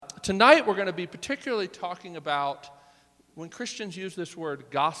Tonight we're going to be particularly talking about when Christians use this word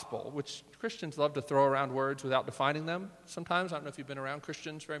gospel, which Christians love to throw around words without defining them sometimes. I don't know if you've been around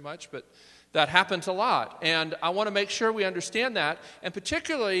Christians very much, but that happens a lot. And I want to make sure we understand that. And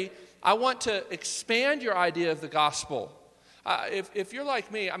particularly, I want to expand your idea of the gospel. If you're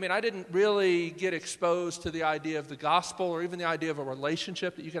like me, I didn't really get exposed to the idea of the gospel or even the idea of a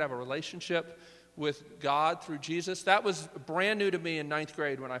relationship, that you could have a relationship with God through Jesus. That was brand new to me in 9th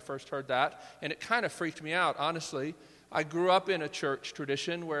grade when I first heard that, and it kind of freaked me out, honestly. I grew up in a church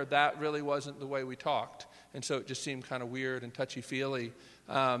tradition where that really wasn't the way we talked, and so it just seemed kind of weird and touchy-feely.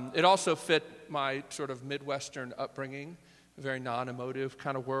 It also fit my sort of Midwestern upbringing, a very non-emotive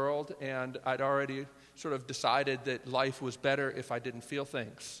kind of world, and I'd already sort of decided that life was better if I didn't feel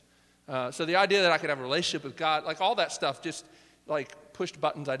things. So the idea that I could have a relationship with God, like all that stuff, just like pushed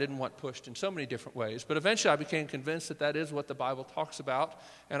buttons I didn't want pushed in so many different ways. But eventually I became convinced that that is what the Bible talks about,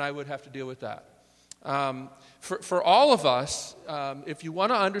 and I would have to deal with that. For all of us, if you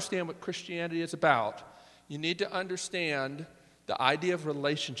want to understand what Christianity is about, you need to understand the idea of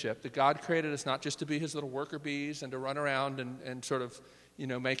relationship, that God created us not just to be his little worker bees and to run around and sort of,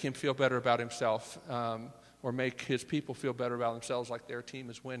 make him feel better about himself, or make his people feel better about themselves like their team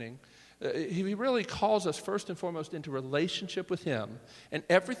is winning. He really calls us first and foremost into relationship with him, and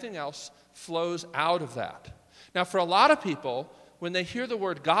everything else flows out of that. Now, for a lot of people, when they hear the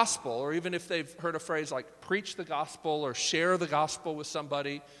word gospel, or even if they've heard a phrase like preach the gospel or share the gospel with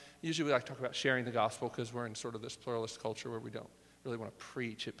somebody, usually we like to talk about sharing the gospel because we're in sort of this pluralist culture where we don't really want to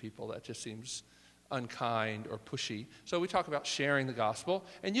preach at people. That just seems unkind or pushy. So we talk about sharing the gospel,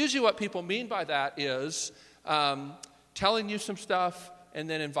 and usually what people mean by that is telling you some stuff and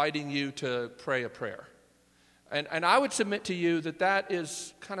then inviting you to pray a prayer. And I would submit to you that that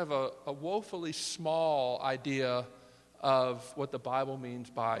is kind of a woefully small idea of what the Bible means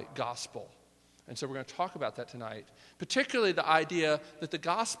by gospel. And so we're going to talk about that tonight. Particularly the idea that the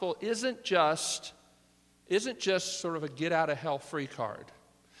gospel isn't just sort of a get-out-of-hell-free card.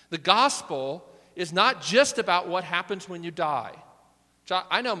 The gospel is not just about what happens when you die. So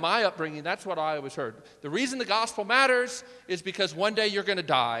I know my upbringing, that's what I always heard. The reason the gospel matters is because one day you're going to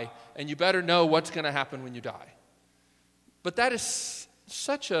die, and you better know what's going to happen when you die. But that is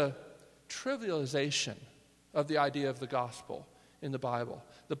such a trivialization of the idea of the gospel in the Bible.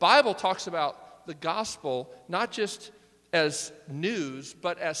 The Bible talks about the gospel not just as news,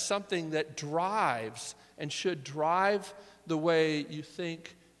 but as something that drives and should drive the way you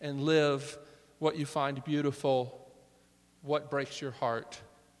think and live, what you find beautiful, what breaks your heart,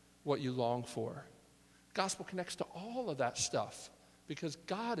 what you long for. Gospel connects to all of that stuff because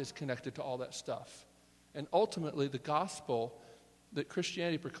God is connected to all that stuff. And ultimately, the gospel that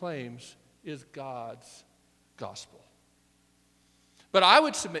Christianity proclaims is God's gospel. But I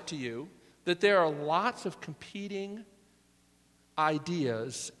would submit to you that there are lots of competing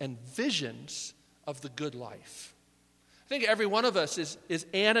ideas and visions of the good life. I think every one of us is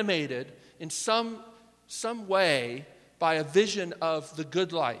animated in some way by a vision of the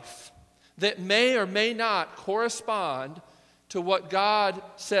good life that may or may not correspond to what God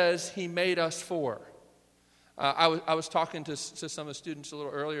says he made us for. I was talking to some of the students a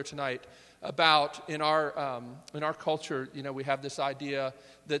little earlier tonight about in our culture, we have this idea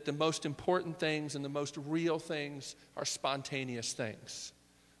that the most important things and the most real things are spontaneous things.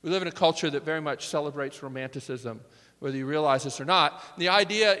 We live in a culture that very much celebrates romanticism, whether you realize this or not. The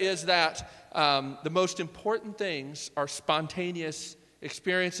idea is that the most important things are spontaneous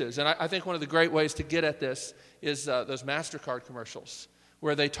experiences. And I think one of the great ways to get at this is those MasterCard commercials,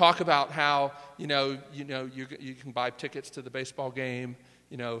 where they talk about how, you can buy tickets to the baseball game,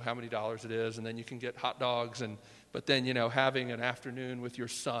 how many dollars it is, and then you can get hot dogs, but then, having an afternoon with your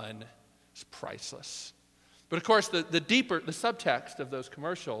son is priceless. But of course, the subtext of those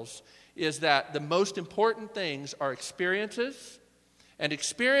commercials is that the most important things are experiences, and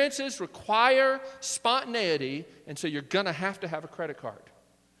experiences require spontaneity, and so you're going to have a credit card.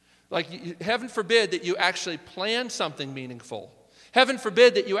 Like, heaven forbid that you actually plan something meaningful. Heaven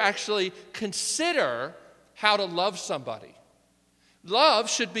forbid that you actually consider how to love somebody. Love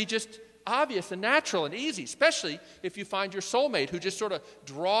should be just obvious and natural and easy, especially if you find your soulmate who just sort of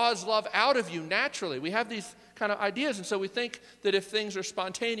draws love out of you naturally. We have these kind of ideas, and so we think that if things are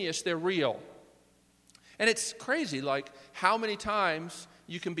spontaneous, they're real. And it's crazy, like how many times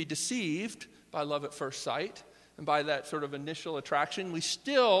you can be deceived by love at first sight and by that sort of initial attraction. We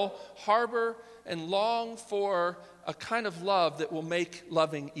still harbor and long for a kind of love that will make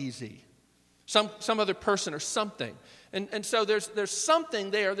loving easy. Some other person or something. And so there's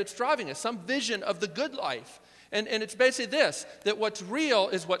something there that's driving us, some vision of the good life. And it's basically this, that what's real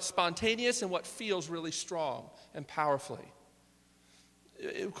is what's spontaneous and what feels really strong and powerfully.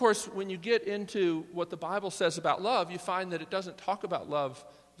 Of course, when you get into what the Bible says about love, you find that it doesn't talk about love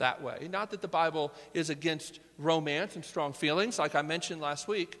that way. Not that the Bible is against romance and strong feelings. Like I mentioned last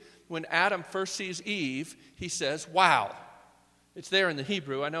week, when Adam first sees Eve, he says, wow. It's there in the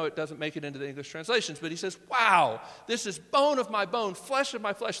Hebrew. I know it doesn't make it into the English translations, but he says, wow, this is bone of my bone, flesh of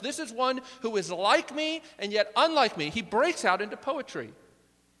my flesh. This is one who is like me and yet unlike me. He breaks out into poetry.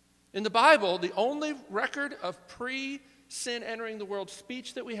 In the Bible, the only record of pre-sin entering the world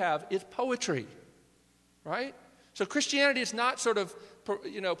speech that we have is poetry, right? So Christianity is not sort of,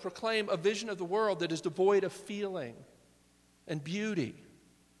 proclaim a vision of the world that is devoid of feeling and beauty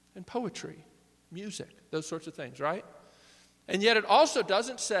and poetry, music, those sorts of things, right? And yet it also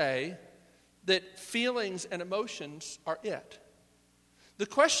doesn't say that feelings and emotions are it. The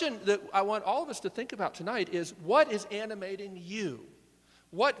question that I want all of us to think about tonight is, what is animating you?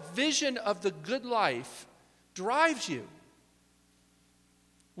 What vision of the good life drives you?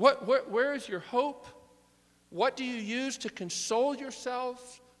 Where is your hope? What do you use to console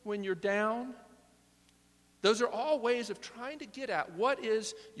yourself when you're down? Those are all ways of trying to get at what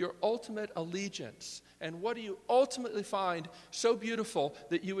is your ultimate allegiance, and what do you ultimately find so beautiful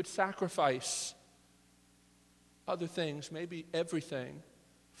that you would sacrifice other things, maybe everything,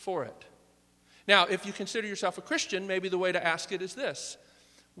 for it. Now, if you consider yourself a Christian, maybe the way to ask it is this.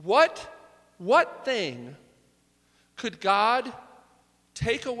 What thing could God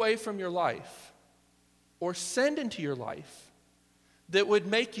take away from your life or send into your life that would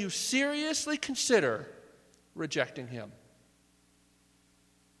make you seriously consider rejecting him?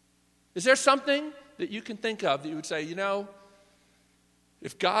 Is there something that you can think of that you would say,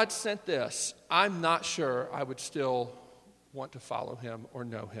 if God sent this, I'm not sure I would still want to follow him or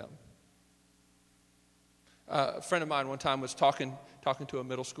know him? A friend of mine one time was talking to a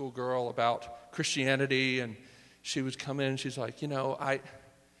middle school girl about Christianity, and she would come in and she's like, I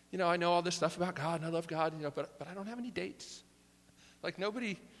know all this stuff about God and I love God, but I don't have any dates. Like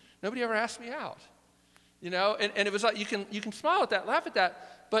nobody ever asked me out. And it was like you can smile at that, laugh at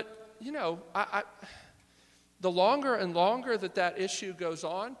that, but the longer and longer that issue goes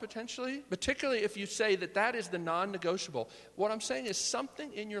on, potentially, particularly if you say that is the non-negotiable, what I'm saying is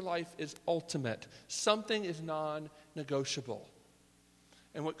something in your life is ultimate. Something is non-negotiable.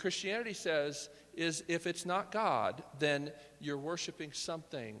 And what Christianity says is if it's not God, then you're worshiping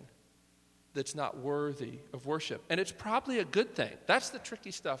something that's not worthy of worship. And it's probably a good thing. That's the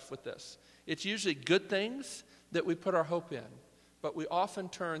tricky stuff with this. It's usually good things that we put our hope in, but we often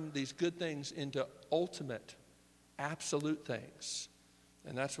turn these good things into ultimate, absolute things.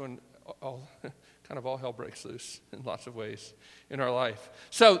 And that's when all hell breaks loose in lots of ways in our life.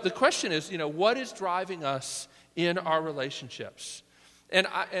 So the question is, what is driving us in our relationships? And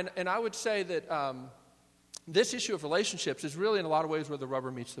I would say that this issue of relationships is really in a lot of ways where the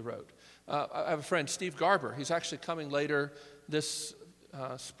rubber meets the road. I have a friend, Steve Garber. He's actually coming later this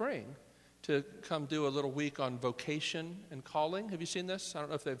spring to come do a little week on vocation and calling. Have you seen this? I don't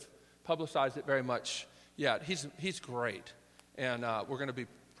know if they've publicized it very much yet. He's great, and we're going to be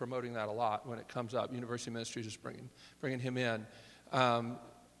promoting that a lot when it comes up. University Ministries is bringing him in. I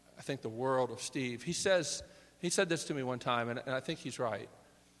think the world of Steve. He said this to me one time, and I think he's right,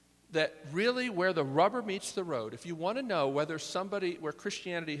 that really where the rubber meets the road, if you want to know where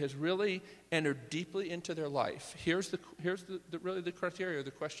Christianity has really entered deeply into their life, here's the really the criteria, the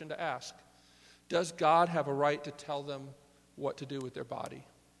question to ask. Does God have a right to tell them what to do with their body?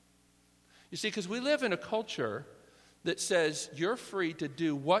 You see, because we live in a culture that says you're free to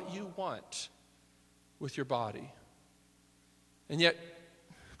do what you want with your body. And yet,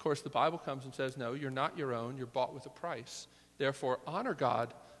 of course, the Bible comes and says, no, you're not your own, you're bought with a price. Therefore, honor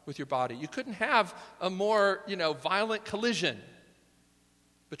God with your body. You couldn't have a more, violent collision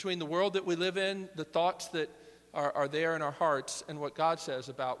between the world that we live in, the thoughts that are there in our hearts, and what God says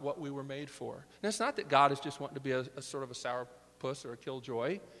about what we were made for. And it's not that God is just wanting to be a sort of a sourpuss or a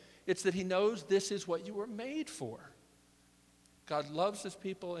killjoy. It's that he knows this is what you were made for. God loves his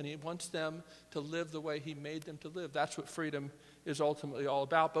people, and he wants them to live the way he made them to live. That's what freedom is ultimately all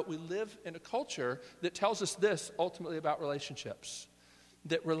about. But we live in a culture that tells us this ultimately about relationships,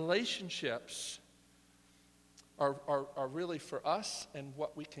 that relationships are really for us and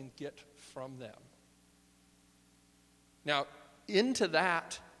what we can get from them. Now, into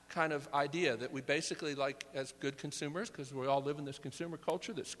that kind of idea that we basically, like as good consumers, because we all live in this consumer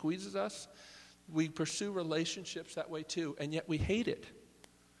culture that squeezes us, we pursue relationships that way too, and yet we hate it.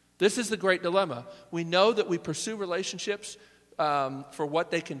 This is the great dilemma. We know that we pursue relationships for what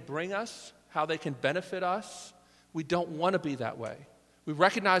they can bring us, how they can benefit us, We don't want to be that way. We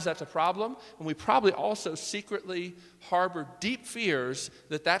recognize that's a problem, and we probably also secretly harbor deep fears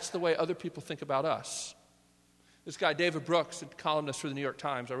that that's the way other people think about us. This guy, David Brooks, a columnist for the New York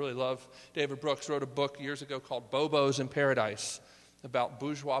Times, I really love David Brooks, wrote a book years ago called Bobos in Paradise about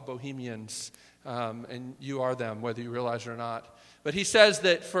bourgeois bohemians, and you are them, whether you realize it or not. But he says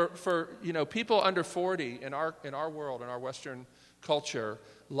that for people under 40 in our world, in our Western culture,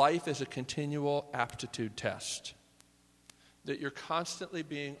 life is a continual aptitude test. That you're constantly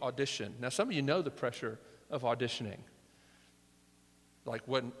being auditioned. Now, some of you know the pressure of auditioning, like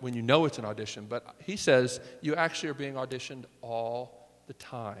when you know it's an audition. But he says you actually are being auditioned all the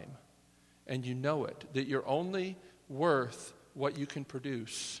time. And you know it, that you're only worth what you can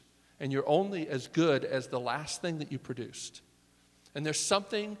produce. And you're only as good as the last thing that you produced. And there's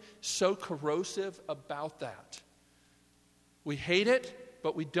something so corrosive about that. We hate it,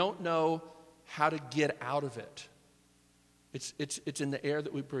 but we don't know how to get out of it. It's in the air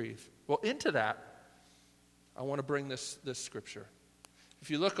that we breathe. Well, into that, I want to bring this scripture. If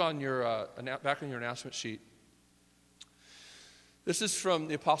you look on your back on your announcement sheet, this is from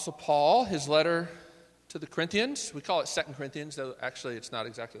the Apostle Paul, his letter to the Corinthians. We call it 2 Corinthians, though actually it's not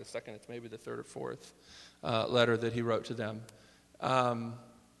exactly the second. It's maybe the third or fourth letter that he wrote to them. And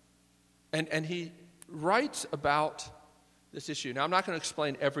he writes about this issue. Now, I'm not going to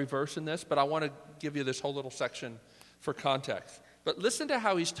explain every verse in this, but I want to give you this whole little section for context. But listen to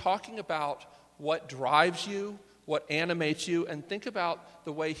how he's talking about what drives you, what animates you, and think about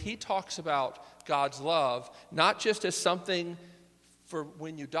the way he talks about God's love, not just as something for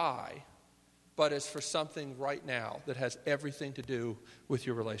when you die, but as for something right now that has everything to do with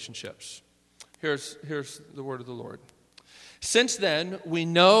your relationships. Here's the word of the Lord. Since then, we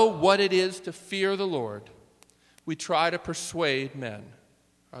know what it is to fear the Lord. We try to persuade men.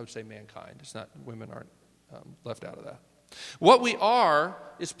 I would say mankind. It's not, women aren't left out of that. What we are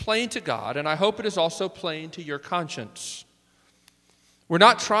is plain to God, and I hope it is also plain to your conscience. We're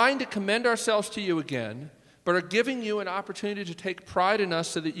not trying to commend ourselves to you again, but are giving you an opportunity to take pride in us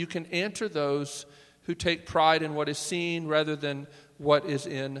so that you can answer those who take pride in what is seen rather than what is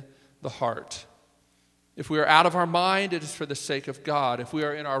in the heart. If we are out of our mind, it is for the sake of God. If we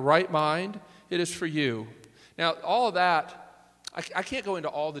are in our right mind, it is for you. Now, all of that, I can't go into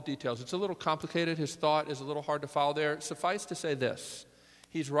all the details. It's a little complicated. His thought is a little hard to follow there. Suffice to say this.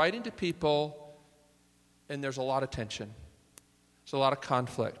 He's writing to people, and there's a lot of tension. There's a lot of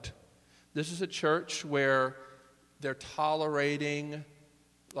conflict. This is a church where they're tolerating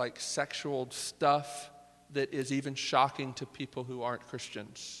like sexual stuff that is even shocking to people who aren't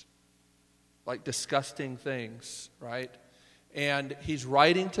Christians. Like disgusting things, right? And he's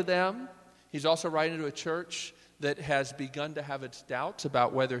writing to them. He's also writing to a church that has begun to have its doubts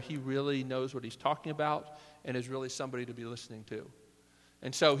about whether he really knows what he's talking about and is really somebody to be listening to.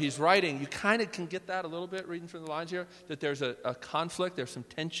 And so he's writing, you kind of can get that a little bit reading from the lines here, that there's a conflict, there's some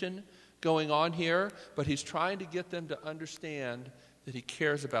tension going on here, but he's trying to get them to understand that he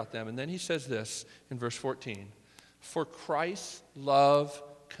cares about them. And then he says this in verse 14, for Christ's love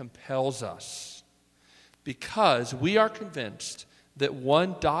compels us, because we are convinced that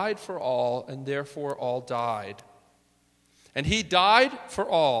one died for all, and therefore all died. And he died for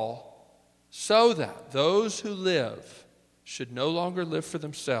all, so that those who live should no longer live for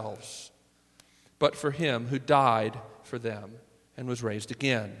themselves, but for him who died for them and was raised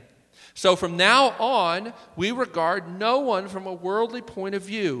again. So from now on, we regard no one from a worldly point of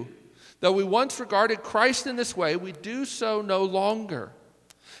view. Though we once regarded Christ in this way, we do so no longer.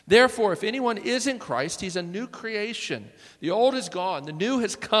 Therefore, if anyone is in Christ, he's a new creation. The old is gone, the new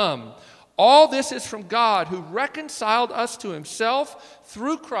has come. All this is from God, who reconciled us to himself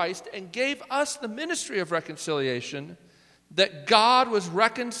through Christ and gave us the ministry of reconciliation, that God was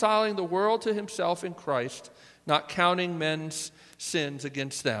reconciling the world to himself in Christ, not counting men's sins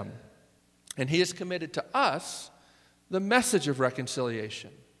against them. And he has committed to us the message of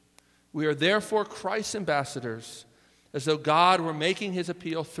reconciliation. We are therefore Christ's ambassadors, as though God were making his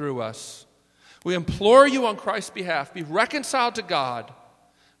appeal through us. We implore you on Christ's behalf, be reconciled to God.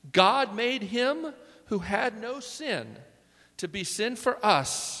 God made him who had no sin to be sin for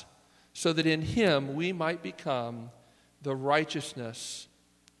us, so that in him we might become the righteousness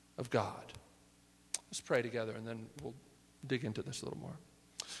of God. Let's pray together, and then we'll dig into this a little more.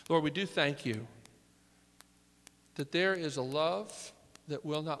 Lord, we do thank you that there is a love that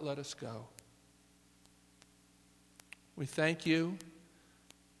will not let us go. We thank you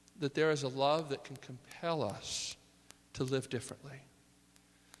that there is a love that can compel us to live differently.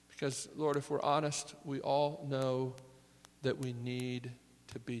 Because, Lord, if we're honest, we all know that we need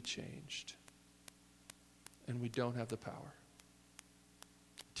to be changed. and we don't have the power.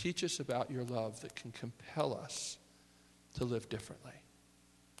 Teach us about your love that can compel us to live differently.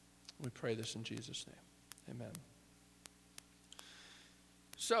 We pray this in Jesus' name. Amen.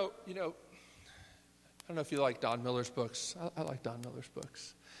 So, I don't know if you like Don Miller's books. I like Don Miller's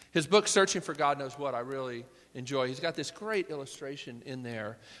books. His book, Searching for God Knows What, I really enjoy. He's got this great illustration in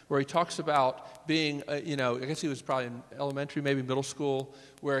there where he talks about being, I guess he was probably in elementary, maybe middle school,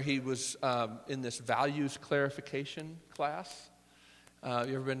 where he was in this values clarification class. You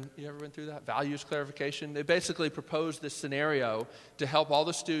ever been through that? Values clarification. They basically proposed this scenario to help all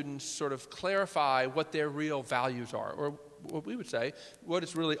the students sort of clarify what their real values are, or what we would say, what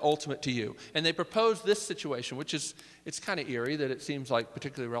is really ultimate to you. And they proposed this situation, which is, it's kind of eerie that it seems like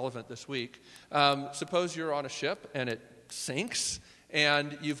particularly relevant this week. Suppose you're on a ship and it sinks,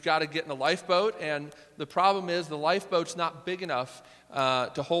 and you've got to get in a lifeboat, and the problem is the lifeboat's not big enough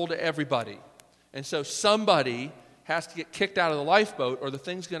to hold everybody. And so somebody has to get kicked out of the lifeboat, or the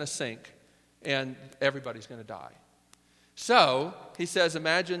thing's going to sink, and everybody's going to die. So he says,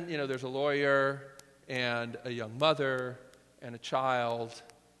 imagine, there's a lawyer and a young mother and a child,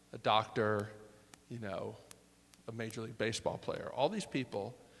 a doctor, a Major League Baseball player, all these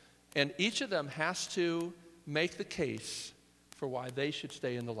people, and each of them has to make the case for why they should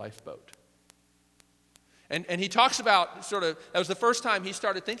stay in the lifeboat. And he talks about that was the first time he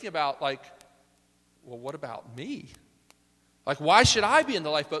started thinking about, well, what about me? Why should I be in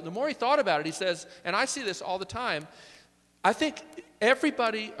the lifeboat? And the more he thought about it, he says, and I see this all the time, I think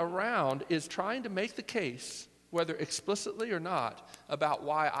everybody around is trying to make the case, whether explicitly or not, about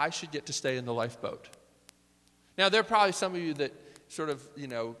why I should get to stay in the lifeboat. Now, there are probably some of you that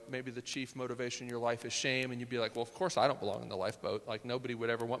maybe the chief motivation in your life is shame, and you'd be like, well, of course I don't belong in the lifeboat. Nobody would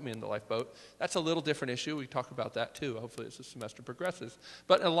ever want me in the lifeboat. That's a little different issue. We talk about that too, hopefully as the semester progresses.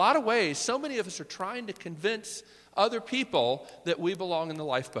 But in a lot of ways, so many of us are trying to convince other people that we belong in the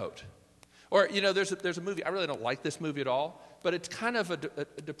lifeboat. Or, there's a movie, I really don't like this movie at all, but it's kind of a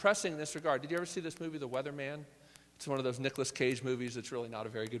depressing in this regard. Did you ever see this movie, The Weatherman? It's one of those Nicolas Cage movies that's really not a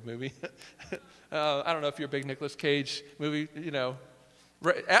very good movie. I don't know if you're a big Nicolas Cage movie,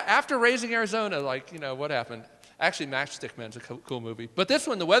 After Raising Arizona, what happened? Actually, Matchstick Men's a cool movie. But this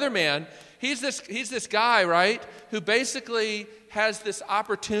one, The Weatherman, he's this guy, right, who basically has this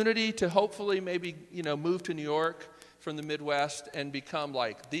opportunity to hopefully maybe, move to New York from the Midwest and become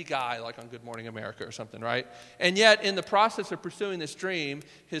the guy on Good Morning America or something, right? And yet, in the process of pursuing this dream,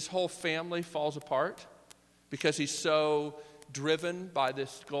 his whole family falls apart because he's so driven by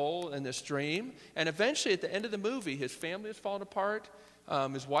this goal and this dream. And eventually, at the end of the movie, his family has fallen apart.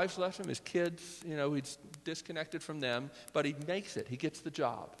 His wife's left him, his kids, he's disconnected from them, but he makes it. He gets the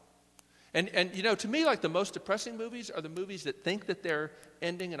job. And to me, the most depressing movies are the movies that think that they're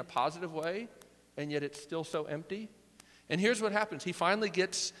ending in a positive way, and yet it's still so empty. And here's what happens. He finally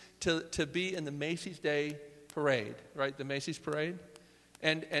gets to be in the Macy's Day Parade, right? The Macy's Parade.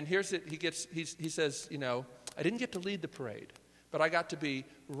 And here's it. He says, I didn't get to lead the parade, but I got to be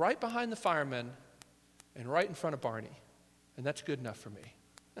right behind the firemen and right in front of Barney. And that's good enough for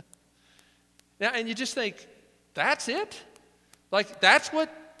me. Now, and you just think, that's it? But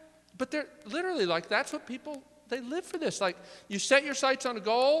they're literally that's what people, they live for this. You set your sights on a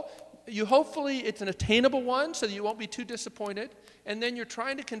goal, hopefully it's an attainable one so that you won't be too disappointed, and then you're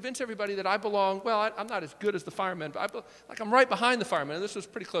trying to convince everybody that I belong, I'm not as good as the firemen, but I'm right behind the firemen. And this was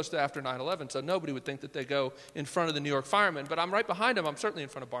pretty close to after 9/11, so nobody would think that they go in front of the New York firemen, but I'm right behind them. I'm certainly in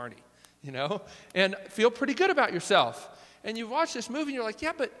front of Barney, and feel pretty good about yourself. And you watch this movie and you're like,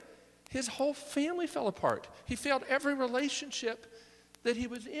 yeah, but his whole family fell apart. He failed every relationship that he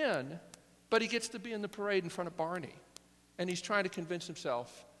was in, but he gets to be in the parade in front of Barney. And he's trying to convince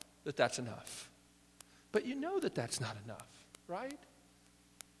himself that that's enough. But you know that that's not enough, right?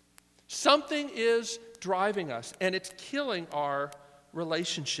 Something is driving us, and it's killing our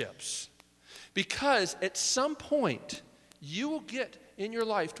relationships. Because at some point, you will get in your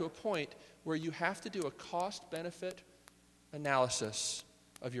life to a point where you have to do a cost-benefit analysis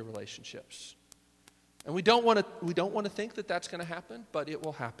of your relationships. And we don't want to think that that's going to happen, but it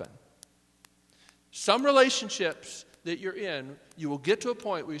will happen. Some relationships that you're in, you will get to a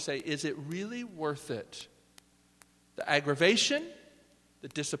point where you say, is it really worth it? The aggravation, the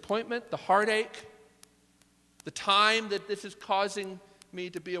disappointment, the heartache, the time that this is causing me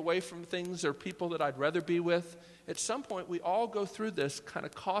to be away from things or people that I'd rather be with. At some point, we all go through this kind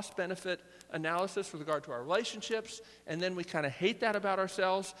of cost-benefit analysis with regard to our relationships, and then we kind of hate that about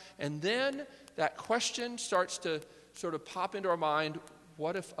ourselves, and then that question starts to sort of pop into our mind,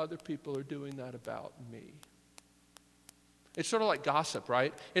 what if other people are doing that about me? It's sort of like gossip,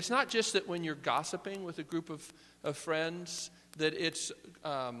 right? It's not just that when you're gossiping with a group of friends that it's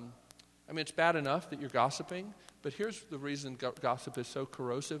bad enough that you're gossiping, but here's the reason gossip is so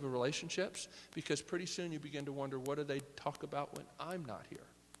corrosive of relationships, because pretty soon you begin to wonder, what do they talk about when I'm not here?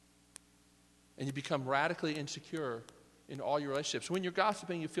 And you become radically insecure in all your relationships. When you're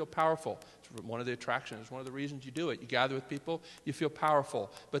gossiping, you feel powerful. It's one of the attractions, one of the reasons you do it. You gather with people, you feel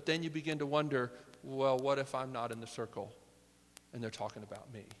powerful. But then you begin to wonder, well, what if I'm not in the circle and they're talking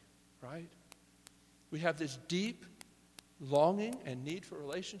about me, right? We have this deep longing and need for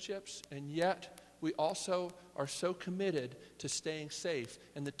relationships, and yet we also are so committed to staying safe.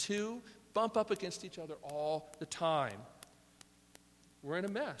 And the two bump up against each other all the time. We're in a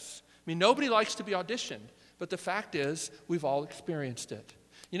mess. I mean, nobody likes to be auditioned, but the fact is, we've all experienced it.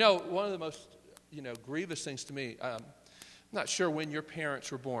 You know, one of the most, grievous things to me, I'm not sure when your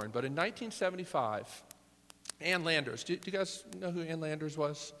parents were born, but in 1975, Ann Landers, do you guys know who Ann Landers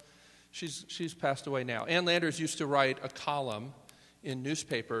was? She's passed away now. Ann Landers used to write a column in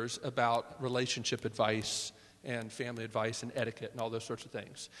newspapers about relationship advice and family advice and etiquette and all those sorts of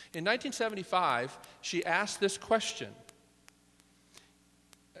things. In 1975, she asked this question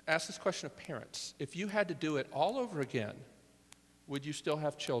of parents. If you had to do it all over again, would you still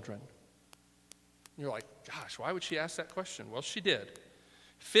have children? And you're like, gosh, why would she ask that question? Well, she did.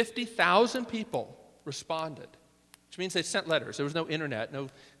 50,000 people responded, which means they sent letters. There was no internet, no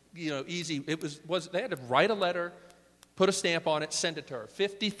easy. It was they had to write a letter, put a stamp on it, send it to her.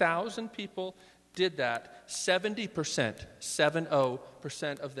 50,000 people did that. 70%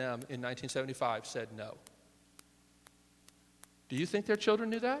 of them in 1975 said no. Do you think their children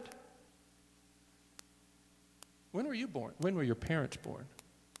knew that? When were you born? When were your parents born?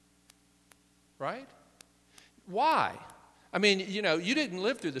 Right? Why? I mean, you didn't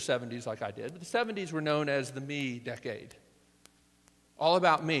live through the 70s like I did, but the 70s were known as the me decade. All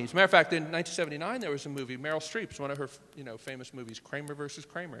about me. As a matter of fact, in 1979, there was a movie, Meryl Streep's one of her, famous movies, Kramer versus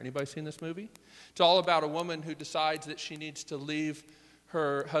Kramer. Anybody seen this movie? It's all about a woman who decides that she needs to leave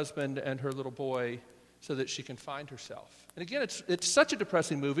her husband and her little boy so that she can find herself. And again, it's such a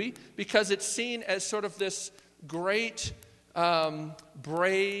depressing movie because it's seen as sort of this great,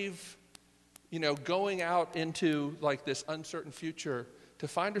 brave, going out into like this uncertain future to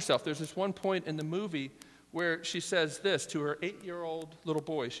find herself. There's this one point in the movie where she says this to her 8-year-old little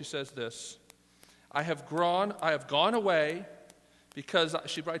boy. She says this, I have gone away because,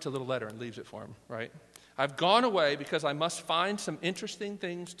 she writes a little letter and leaves it for him, right? I've gone away because I must find some interesting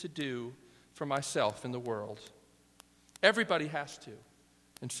things to do for myself in the world. Everybody has to,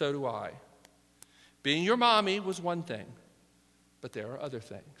 and so do I. Being your mommy was one thing, but there are other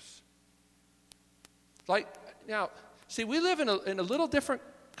things. We live in a little different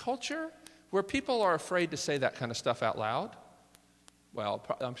culture where people are afraid to say that kind of stuff out loud. Well,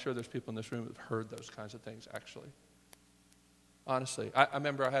 I'm sure there's people in this room who have heard those kinds of things, actually. Honestly, I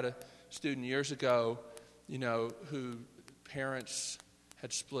remember I had a student years ago, who parents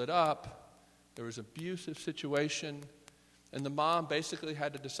had split up. There was an abusive situation, and the mom basically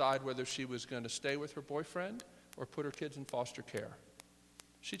had to decide whether she was going to stay with her boyfriend or put her kids in foster care.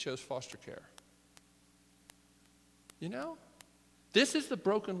 She chose foster care. This is the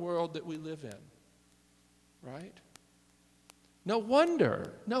broken world that we live in, right? No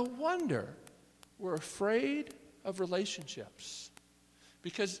wonder we're afraid of relationships.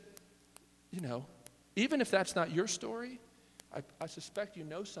 Because, even if that's not your story, I suspect you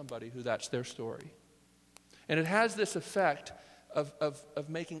know somebody who that's their story. And it has this effect of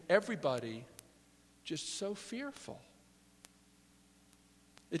making everybody just so fearful.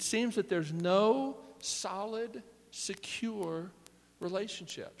 It seems that there's no solid, secure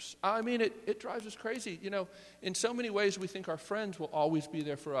relationships. I mean, it drives us crazy. In so many ways we think our friends will always be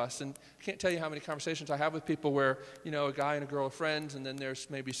there for us. And I can't tell you how many conversations I have with people where, a guy and a girl are friends, and then there's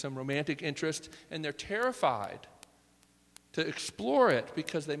maybe some romantic interest, and they're terrified to explore it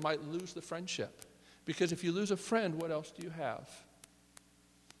because they might lose the friendship. Because if you lose a friend, what else do you have?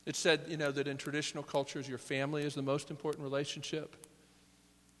 It's said, that in traditional cultures, your family is the most important relationship.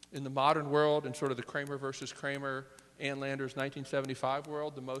 In the modern world, in sort of the Kramer versus Kramer, Ann Landers' 1975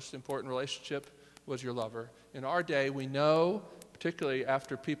 world, the most important relationship was your lover. In our day, we know, particularly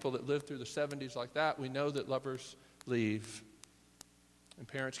after people that lived through the 70s like that, we know that lovers leave and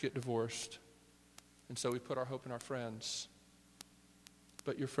parents get divorced. And so we put our hope in our friends.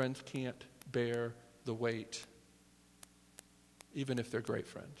 But your friends can't bear the weight, even if they're great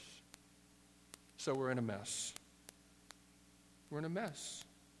friends. So we're in a mess. We're in a mess.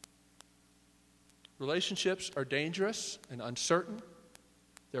 Relationships are dangerous and uncertain.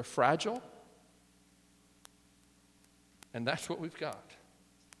 They're fragile. And that's what we've got,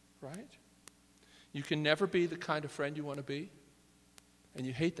 right? You can never be the kind of friend you want to be, and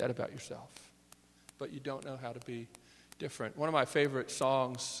you hate that about yourself, but you don't know how to be different. One of my favorite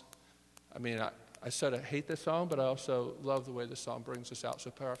songs, I said I hate this song, but I also love the way this song brings us out so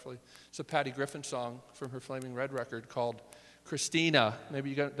powerfully. It's a Patty Griffin song from her Flaming Red record called Christina.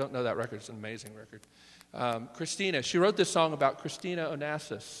 Maybe you don't know that record. It's an amazing record. Christina, she wrote this song about Christina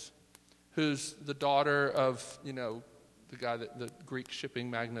Onassis, who's the daughter of, the guy, the Greek shipping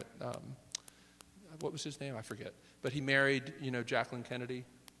magnate, what was his name? I forget. But he married, Jacqueline Kennedy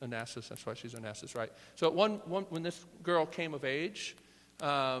Onassis. That's why she's Onassis, right? So when this girl came of age,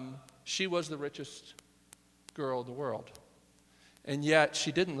 she was the richest girl in the world. And yet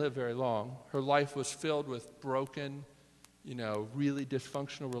she didn't live very long. Her life was filled with broken, really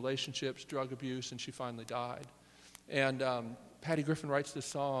dysfunctional relationships, drug abuse, and she finally died. And Patty Griffin writes this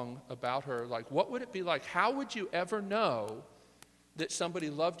song about her, like, what would it be like? How would you ever know that somebody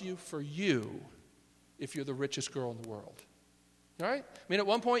loved you for you if you're the richest girl in the world? All right? At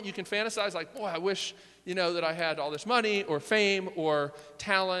one point you can fantasize like, boy, I wish, that I had all this money or fame or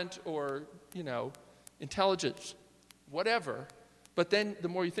talent or, intelligence, whatever. But then the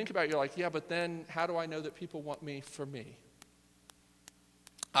more you think about it, you're like, yeah, but then how do I know that people want me for me?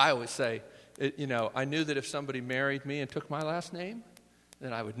 I always say, I knew that if somebody married me and took my last name,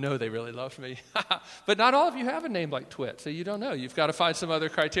 then I would know they really loved me. But not all of you have a name like Twit, so you don't know. You've got to find some other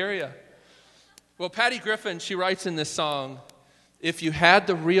criteria. Well, Patty Griffin, she writes in this song, if you had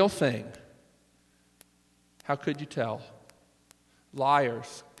the real thing, how could you tell?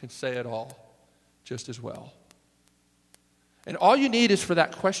 Liars can say it all just as well. And all you need is for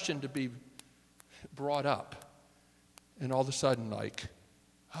that question to be brought up. And all of a sudden, like,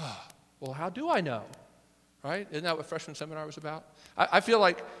 well, how do I know? Right? Isn't that what freshman seminar was about? I feel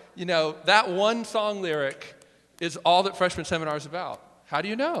like, that one song lyric is all that freshman seminar is about. How do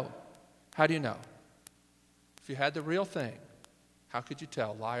you know? How do you know? If you had the real thing, how could you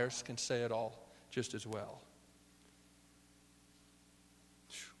tell? Liars can say it all just as well.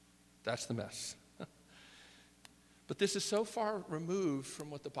 That's the mess. But this is so far removed from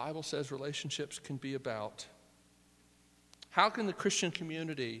what the Bible says relationships can be about. How can the Christian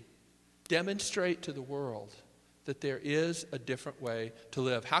community demonstrate to the world that there is a different way to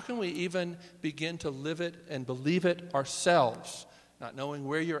live? How can we even begin to live it and believe it ourselves? Not knowing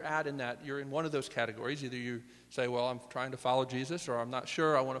where you're at in that, you're in one of those categories. Either you say, well, I'm trying to follow Jesus, or I'm not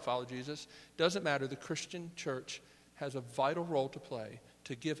sure I want to follow Jesus. Doesn't matter. The Christian church has a vital role to play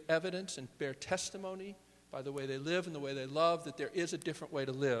to give evidence and bear testimony by the way they live and the way they love that there is a different way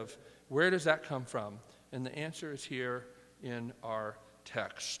to live. Where does that come from? And the answer is here in our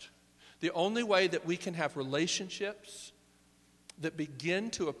text. The only way that we can have relationships that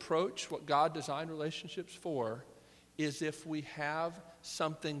begin to approach what God designed relationships for is if we have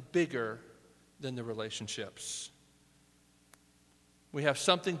something bigger than the relationships. We have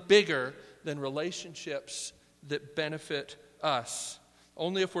something bigger than relationships that benefit us.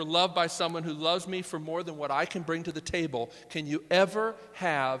 Only if we're loved by someone who loves me for more than what I can bring to the table can you ever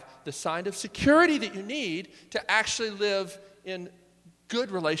have the kind of security that you need to actually live in good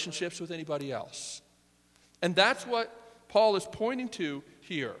relationships with anybody else. And that's what Paul is pointing to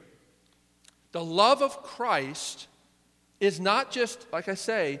here. The love of Christ is not just, like I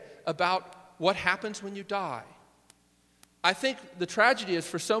say, about what happens when you die. I think the tragedy is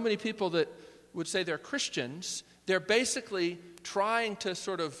for so many people that would say they're Christians, they're basically trying to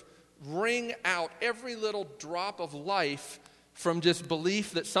sort of wring out every little drop of life from just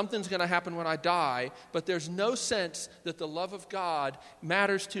belief that something's going to happen when I die, but there's no sense that the love of God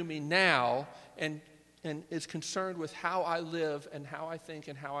matters to me now and is concerned with how I live and how I think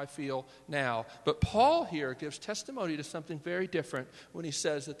and how I feel now. But Paul here gives testimony to something very different when he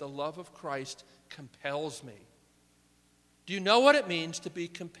says that the love of Christ compels me. Do you know what it means to be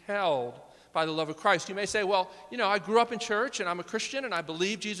compelled by the love of Christ? You may say, well, I grew up in church and I'm a Christian and I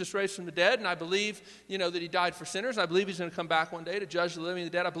believe Jesus raised from the dead and I believe, that he died for sinners. And I believe he's going to come back one day to judge the living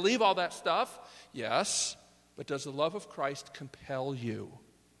and the dead. I believe all that stuff. Yes, but does the love of Christ compel you?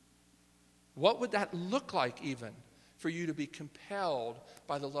 What would that look like even for you to be compelled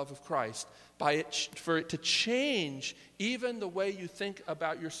by the love of Christ? For it to change even the way you think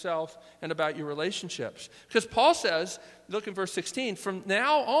about yourself and about your relationships. Because Paul says, look in verse 16, from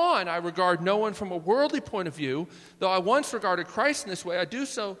now on I regard no one from a worldly point of view. Though I once regarded Christ in this way, I do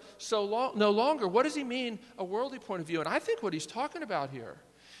so no longer. What does he mean, a worldly point of view? And I think what he's talking about here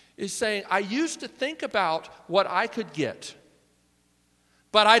is saying, I used to think about what I could get.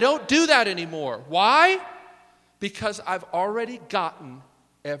 But I don't do that anymore. Why? Because I've already gotten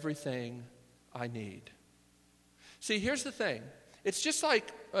everything I need. See, here's the thing. It's just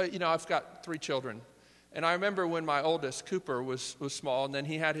like, I've got 3 children. And I remember when my oldest, Cooper, was small, and then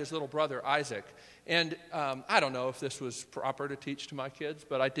he had his little brother, Isaac. And I don't know if this was proper to teach to my kids,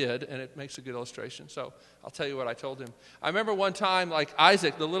 but I did, and it makes a good illustration. So I'll tell you what I told him. I remember one time, like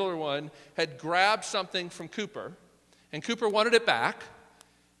Isaac, the littler one, had grabbed something from Cooper, and Cooper wanted it back.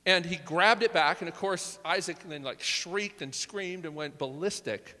 And he grabbed it back, and of course, Isaac then shrieked and screamed and went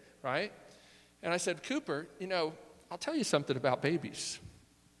ballistic, right? And I said, Cooper, I'll tell you something about babies.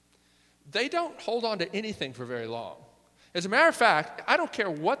 They don't hold on to anything for very long. As a matter of fact, I don't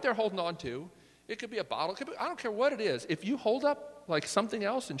care what they're holding on to. It could be a bottle. I don't care what it is. If you hold up something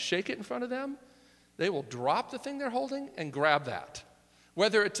else and shake it in front of them, they will drop the thing they're holding and grab that.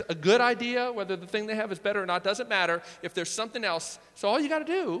 Whether it's a good idea, whether the thing they have is better or not, doesn't matter. If there's something else, so all you got to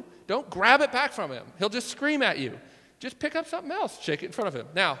do, don't grab it back from him. He'll just scream at you. Just pick up something else, shake it in front of him.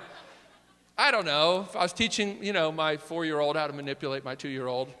 Now, I don't know if I was teaching, my 4-year-old how to manipulate my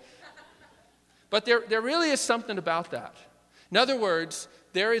 2-year-old. But there really is something about that. In other words,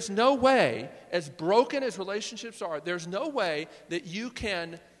 there is no way, as broken as relationships are, there's no way that you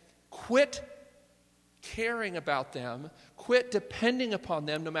can quit caring about them, quit depending upon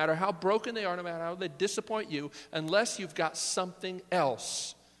them, no matter how broken they are, no matter how they disappoint you, unless you've got something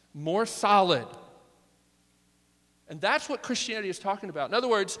else more solid. And that's what Christianity is talking about. In other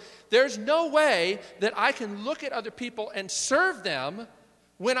words, there's no way that I can look at other people and serve them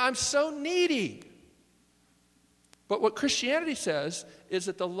when I'm so needy. But what Christianity says is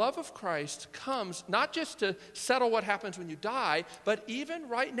that the love of Christ comes not just to settle what happens when you die, but even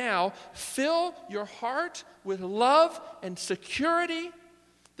right now, fill your heart with love and security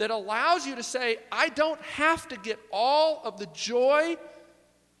that allows you to say, I don't have to get all of the joy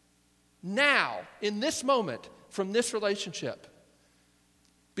now, in this moment, from this relationship.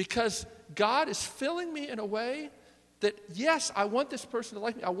 Because God is filling me in a way that, yes, I want this person to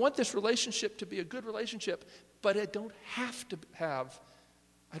like me. I want this relationship to be a good relationship, but I don't have to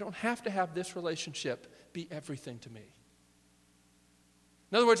have this relationship be everything to me.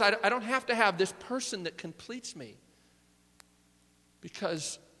 In other words, I don't have to have this person that completes me,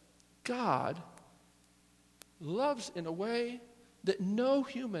 because God loves in a way that no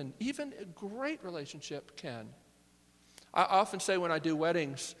human, even a great relationship, can. I often say when I do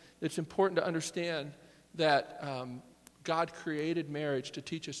weddings, it's important to understand that God created marriage to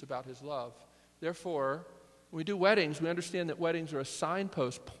teach us about his love. Therefore, when we do weddings, we understand that weddings are a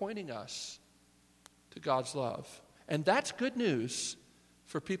signpost pointing us to God's love. And that's good news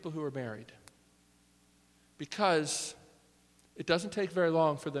for people who are married, because it doesn't take very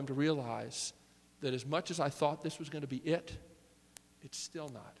long for them to realize that as much as I thought this was going to be it, it's still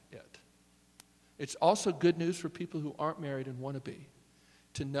not it. It's also good news for people who aren't married and want to be,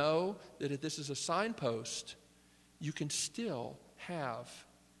 to know that if this is a signpost, you can still have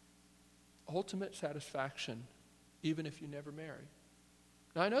ultimate satisfaction even if you never marry.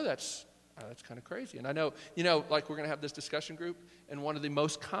 Now, I know that's kind of crazy. And I know, we're going to have this discussion group, and one of the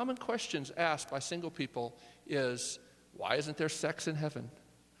most common questions asked by single people is, why isn't there sex in heaven?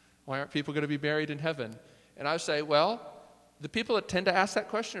 Why aren't people going to be married in heaven? And I say, well, the people that tend to ask that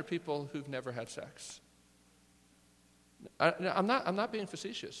question are people who've never had sex. I'm not being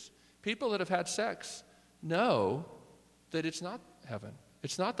facetious. People that have had sex know that it's not heaven.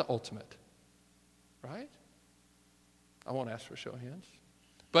 It's not the ultimate. Right? I won't ask for a show of hands.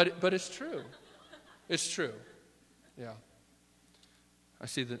 But it's true. It's true. Yeah. I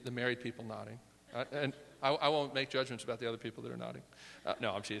see the married people nodding. And I won't make judgments about the other people that are nodding.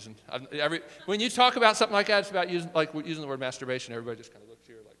 No, I'm teasing. When you talk about something like that, it's about using the word masturbation. Everybody just kind of looks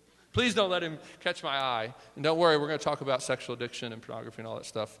here like, please don't let him catch my eye. And don't worry, we're going to talk about sexual addiction and pornography and all that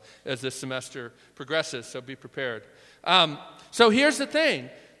stuff as this semester progresses, so be prepared. So here's the thing.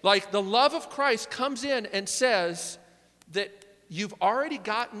 The love of Christ comes in and says that you've already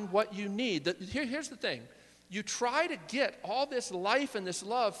gotten what you need. Here's the thing. You try to get all this life and this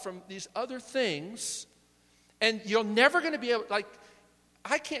love from these other things, and you're never going to be able,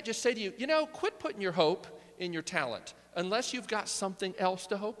 I can't just say to you, quit putting your hope in your talent unless you've got something else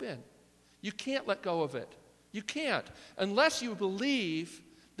to hope in. You can't let go of it. You can't. Unless you believe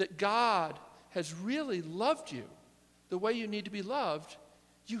that God has really loved you the way you need to be loved,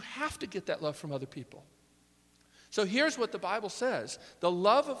 you have to get that love from other people. So here's what the Bible says. The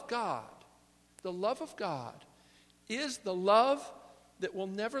love of God is the love that will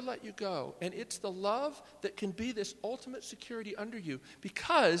never let you go. And it's the love that can be this ultimate security under you,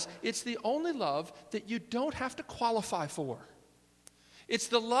 because it's the only love that you don't have to qualify for. It's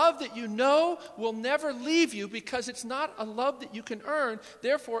the love that you know will never leave you because it's not a love that you can earn.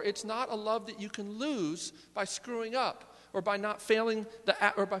 Therefore, it's not a love that you can lose by screwing up or by failing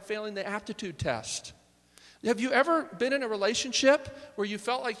the aptitude test. Have you ever been in a relationship where you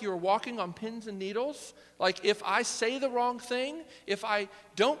felt like you were walking on pins and needles? Like, if I say the wrong thing, if I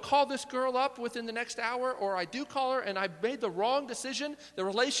don't call this girl up within the next hour, or I do call her and I made the wrong decision, the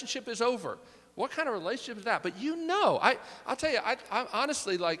relationship is over. What kind of relationship is that? But I'll tell you, I'm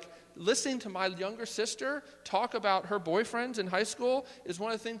honestly, like, listening to my younger sister talk about her boyfriends in high school is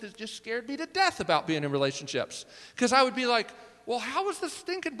one of the things that just scared me to death about being in relationships. Because I would be like, well, how was the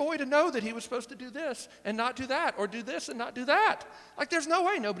stinking boy to know that he was supposed to do this and not do that, or do this and not do that? Like, there's no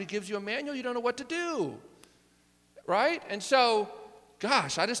way. Nobody gives you a manual. You don't know what to do, right? And so,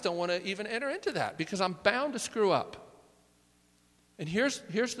 gosh, I just don't want to even enter into that because I'm bound to screw up. And here's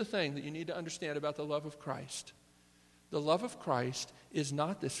the thing that you need to understand about the love of Christ. The love of Christ is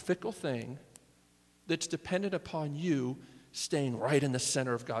not this fickle thing that's dependent upon you staying right in the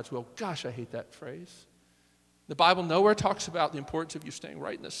center of God's will. Gosh, I hate that phrase. The Bible nowhere talks about the importance of you staying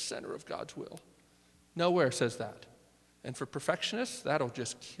right in the center of God's will. Nowhere says that. And for perfectionists, that'll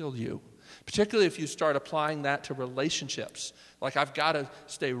just kill you. Particularly if you start applying that to relationships. Like, I've got to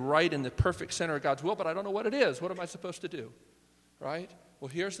stay right in the perfect center of God's will, but I don't know what it is. What am I supposed to do? Right? Well,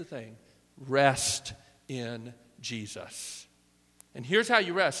 here's the thing. Rest in Jesus. And here's how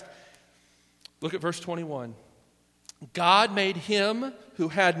you rest. Look at verse 21. God made him who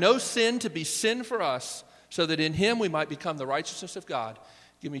had no sin to be sin for us, so that in him we might become the righteousness of God.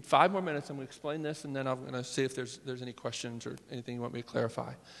 Give me 5 more minutes. I'm going to explain this, and then I'm going to see if there's any questions or anything you want me to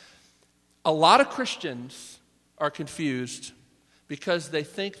clarify. A lot of Christians are confused because they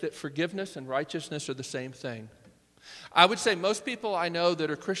think that forgiveness and righteousness are the same thing. I would say most people I know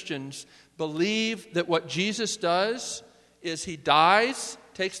that are Christians believe that what Jesus does is he dies,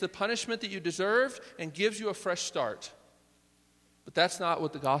 takes the punishment that you deserved, and gives you a fresh start. But that's not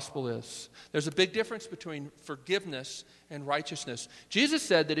what the gospel is. There's a big difference between forgiveness and righteousness. Jesus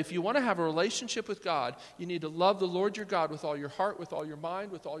said that if you want to have a relationship with God, you need to love the Lord your God with all your heart, with all your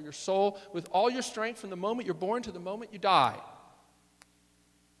mind, with all your soul, with all your strength from the moment you're born to the moment you die.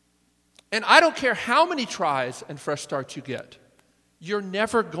 And I don't care how many tries and fresh starts you get. You're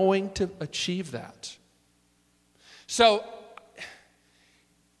never going to achieve that. So,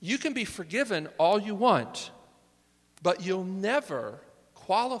 you can be forgiven all you want, but you'll never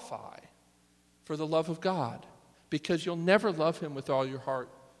qualify for the love of God because you'll never love him with all your heart,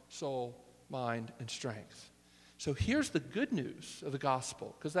 soul, mind, and strength. So here's the good news of the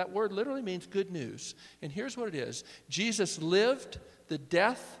gospel, because that word literally means good news. And here's what it is. Jesus lived the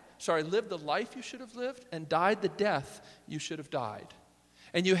life you should have lived and died the death you should have died.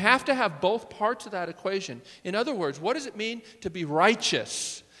 And you have to have both parts of that equation. In other words, what does it mean to be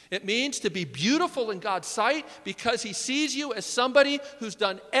righteous? It means to be beautiful in God's sight because he sees you as somebody who's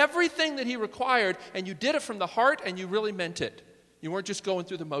done everything that he required, and you did it from the heart and you really meant it. You weren't just going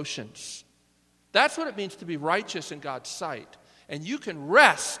through the motions. That's what it means to be righteous in God's sight. And you can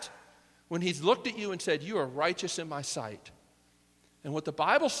rest when he's looked at you and said, you are righteous in my sight. And what the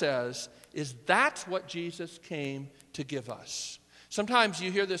Bible says is that's what Jesus came to give us. Sometimes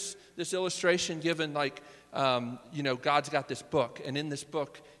you hear this illustration given like, God's got this book, and in this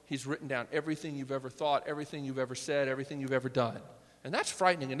book, he's written down everything you've ever thought, everything you've ever said, everything you've ever done. And that's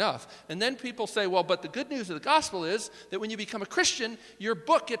frightening enough. And then people say, well, but the good news of the gospel is that when you become a Christian, your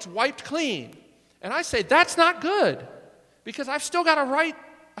book gets wiped clean. And I say, that's not good, because I've still got to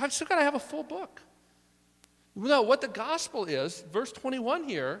have a full book. No, what the gospel is, verse 21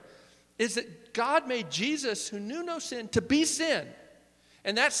 here, is that God made Jesus, who knew no sin, to be sin.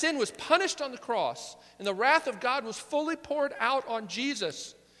 And that sin was punished on the cross, and the wrath of God was fully poured out on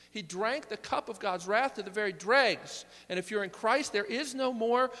Jesus. He drank the cup of God's wrath to the very dregs. And if you're in Christ, there is no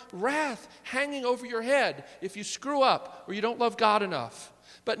more wrath hanging over your head if you screw up or you don't love God enough.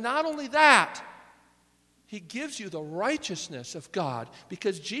 But not only that, he gives you the righteousness of God,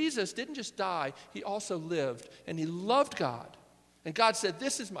 because Jesus didn't just die, he also lived, and he loved God. And God said,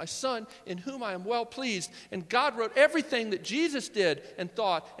 this is my son in whom I am well pleased. And God wrote everything that Jesus did and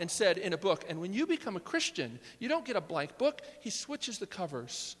thought and said in a book. And when you become a Christian, you don't get a blank book. He switches the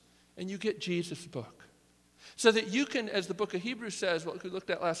covers and you get Jesus' book. So that you can, as the book of Hebrews says, what we looked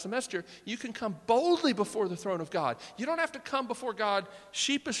at last semester, you can come boldly before the throne of God. You don't have to come before God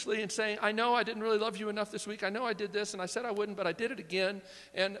sheepishly and saying, I know I didn't really love you enough this week. I know I did this and I said I wouldn't, but I did it again.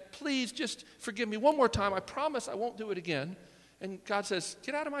 And please just forgive me one more time. I promise I won't do it again. And God says,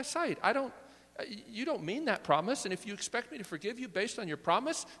 get out of my sight. You don't mean that promise. And if you expect me to forgive you based on your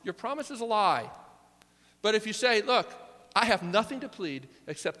promise is a lie. But if you say, look, I have nothing to plead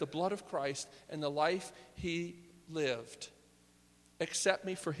except the blood of Christ and the life he lived. Accept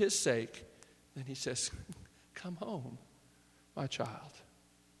me for his sake. Then he says, come home, my child.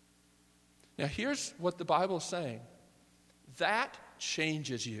 Now here's what the Bible is saying. That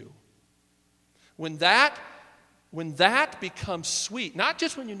changes you. When that becomes sweet, not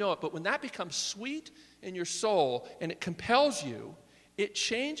just when you know it, but when that becomes sweet in your soul and it compels you, it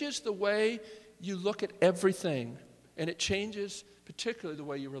changes the way you look at everything, and it changes particularly the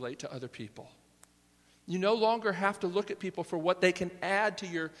way you relate to other people. You no longer have to look at people for what they can add to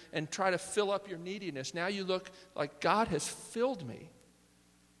your and try to fill up your neediness. Now you look like God has filled me,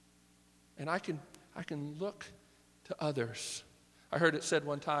 and I can look to others. I heard it said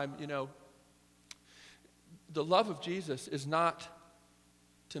one time, the love of Jesus is not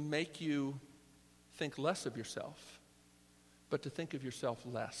to make you think less of yourself, but to think of yourself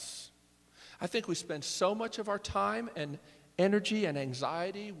less. I think we spend so much of our time and energy and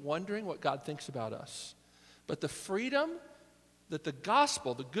anxiety wondering what God thinks about us. But the freedom that the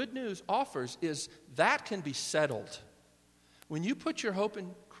gospel, the good news, offers is that can be settled. When you put your hope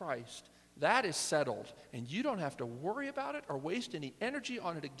in Christ, that is settled, and you don't have to worry about it or waste any energy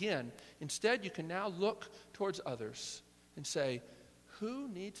on it again. Instead, you can now look towards others and say, who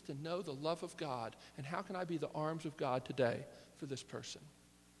needs to know the love of God, and how can I be the arms of God today for this person?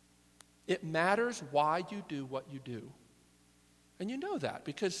 It matters why you do what you do. And you know that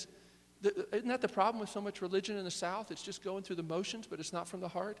because isn't that the problem with so much religion in the South? It's just going through the motions, but it's not from the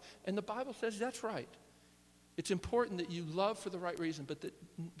heart. And the Bible says that's right. It's important that you love for the right reason, but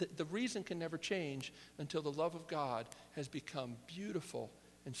the reason can never change until the love of God has become beautiful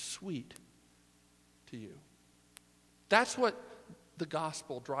and sweet to you. That's what the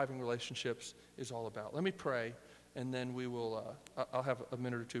gospel driving relationships is all about. Let me pray, and then we will. I'll have a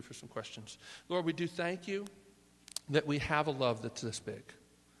minute or two for some questions. Lord, we do thank you that we have a love that's this big.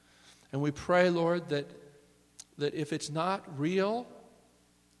 And we pray, Lord, that if it's not real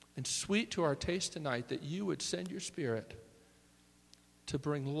and sweet to our taste tonight, that you would send your Spirit to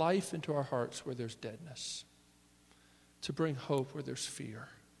bring life into our hearts where there's deadness, to bring hope where there's fear.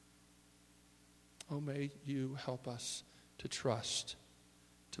 Oh, may you help us to trust,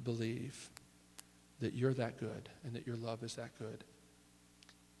 to believe that you're that good and that your love is that good.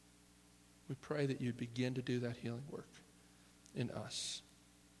 We pray that you'd begin to do that healing work in us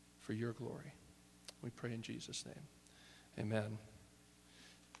for your glory. We pray in Jesus' name. Amen.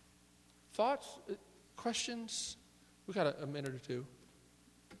 Thoughts, questions? We've got a minute or two.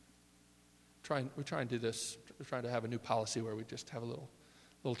 We try and do this. We're trying to have a new policy where we just have a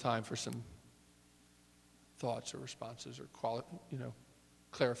little time for some thoughts or responses or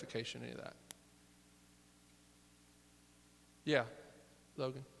clarification, any of that. Yeah,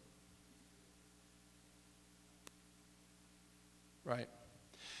 Logan. Right.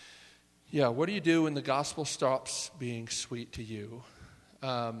 Yeah, what do you do when the gospel stops being sweet to you?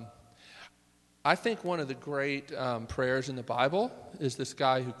 I think one of the great prayers in the Bible is this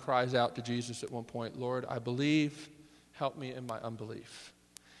guy who cries out to Jesus at one point, Lord, I believe, help me in my unbelief.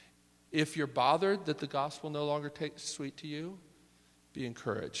 If you're bothered that the gospel no longer tastes sweet to you, be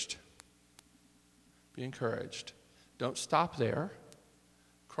encouraged. Be encouraged. Don't stop there.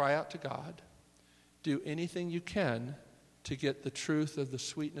 Cry out to God. Do anything you can to get the truth of the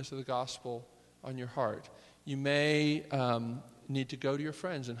sweetness of the gospel on your heart. You may need to go to your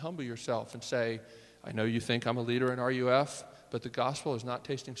friends and humble yourself and say, I know you think I'm a leader in RUF, but the gospel is not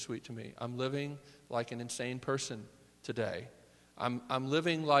tasting sweet to me. I'm living like an insane person today. I'm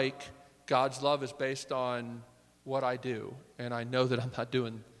living like God's love is based on what I do, and I know that I'm not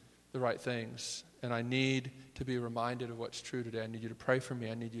doing the right things, and I need to be reminded of what's true today. I need you to pray for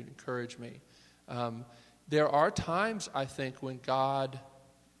me. I need you to encourage me. There are times, I think, when God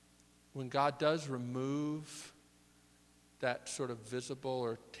does remove that sort of visible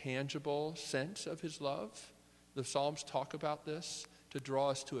or tangible sense of his love. The Psalms talk about this to draw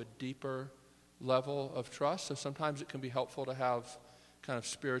us to a deeper level of trust. So sometimes it can be helpful to have kind of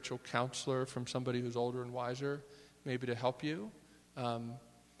spiritual counselor from somebody who's older and wiser, maybe to help you.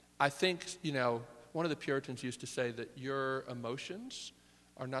 I think, one of the Puritans used to say that your emotions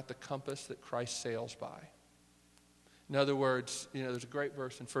are not the compass that Christ sails by. In other words, there's a great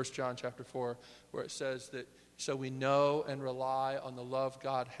verse in 1 John chapter 4 where it says that, so we know and rely on the love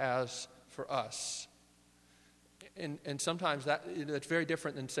God has for us. And sometimes that's very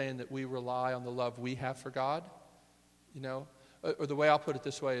different than saying that we rely on the love we have for God. Or the way I'll put it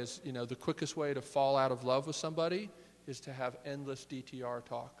this way is, the quickest way to fall out of love with somebody is to have endless DTR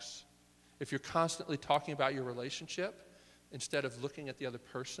talks. If you're constantly talking about your relationship instead of looking at the other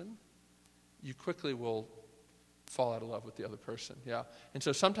person, you quickly will fall out of love with the other person. Yeah. And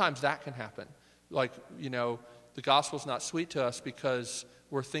so sometimes that can happen. Like, the gospel's not sweet to us because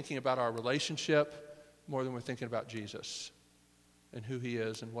we're thinking about our relationship more than we're thinking about Jesus and who he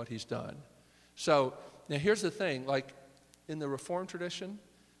is and what he's done. So now here's the thing, like in the Reformed tradition,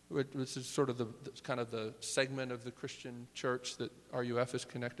 which is sort of the kind of the segment of the Christian church that RUF is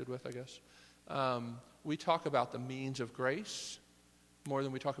connected with, I guess, we talk about the means of grace more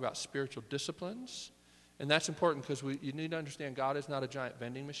than we talk about spiritual disciplines. And that's important because you need to understand God is not a giant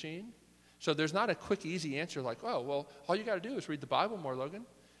vending machine. So there's not a quick, easy answer like, oh, well, all you got to do is read the Bible more, Logan.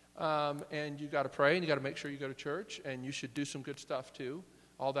 And you got to pray, and you got to make sure you go to church, and you should do some good stuff too.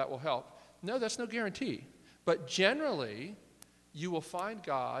 All that will help. No, that's no guarantee. But generally, you will find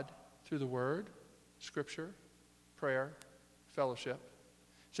God through the Word, Scripture, prayer, fellowship.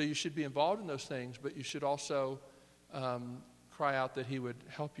 So you should be involved in those things, but you should also cry out that he would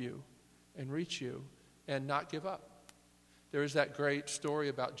help you and reach you and not give up. There is that great story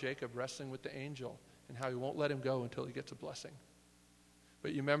about Jacob wrestling with the angel and how he won't let him go until he gets a blessing.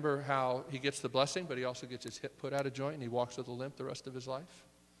 But you remember how he gets the blessing, but he also gets his hip put out of joint and he walks with a limp the rest of his life?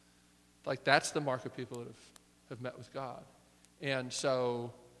 Like, that's the mark of people that have met with God. And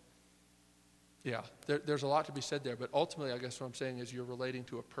so, yeah, there's a lot to be said there. But ultimately, I guess what I'm saying is you're relating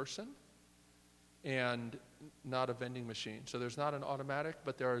to a person and not a vending machine. So there's not an automatic,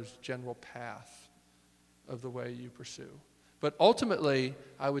 but there is general path of the way you pursue. But ultimately,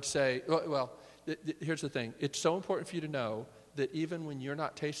 I would say, here's the thing. It's so important for you to know that even when you're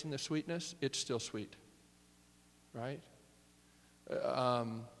not tasting the sweetness, it's still sweet, right?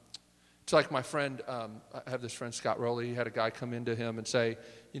 It's like my friend, I have this friend, Scott Rowley. He had a guy come into him and say,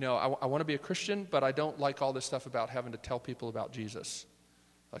 I want to be a Christian, but I don't like all this stuff about having to tell people about Jesus.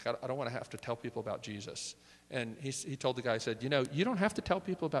 Like, I don't want to have to tell people about Jesus. And he told the guy, he said, you don't have to tell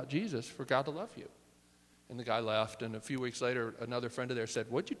people about Jesus for God to love you. And the guy left, and a few weeks later, another friend of theirs said,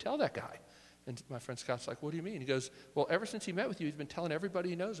 what'd you tell that guy? And my friend Scott's like, what do you mean? He goes, well, ever since he met with you, he's been telling everybody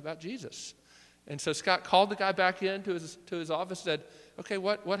he knows about Jesus. And so Scott called the guy back in to his office and said, okay,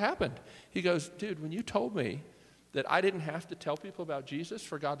 what happened? He goes, dude, when you told me that I didn't have to tell people about Jesus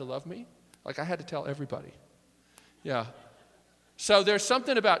for God to love me, like I had to tell everybody. Yeah. So there's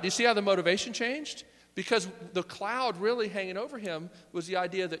something about, do you see how the motivation changed? Because the cloud really hanging over him was the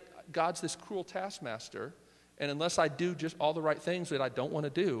idea that God's this cruel taskmaster, and unless I do just all the right things that I don't want to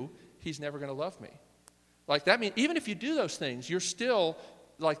do, he's never going to love me. Like that means even if you do those things, you're still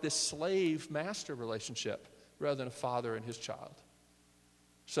like this slave-master relationship rather than a father and his child.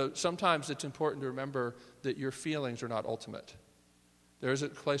 So sometimes it's important to remember that your feelings are not ultimate. There is a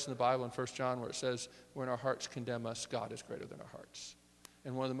place in the Bible in 1 John where it says, when our hearts condemn us, God is greater than our hearts.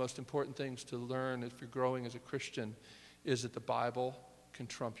 And one of the most important things to learn if you're growing as a Christian is that the Bible can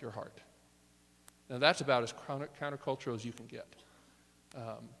trump your heart. Now that's about as countercultural as you can get.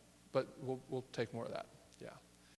 But we'll take more of that.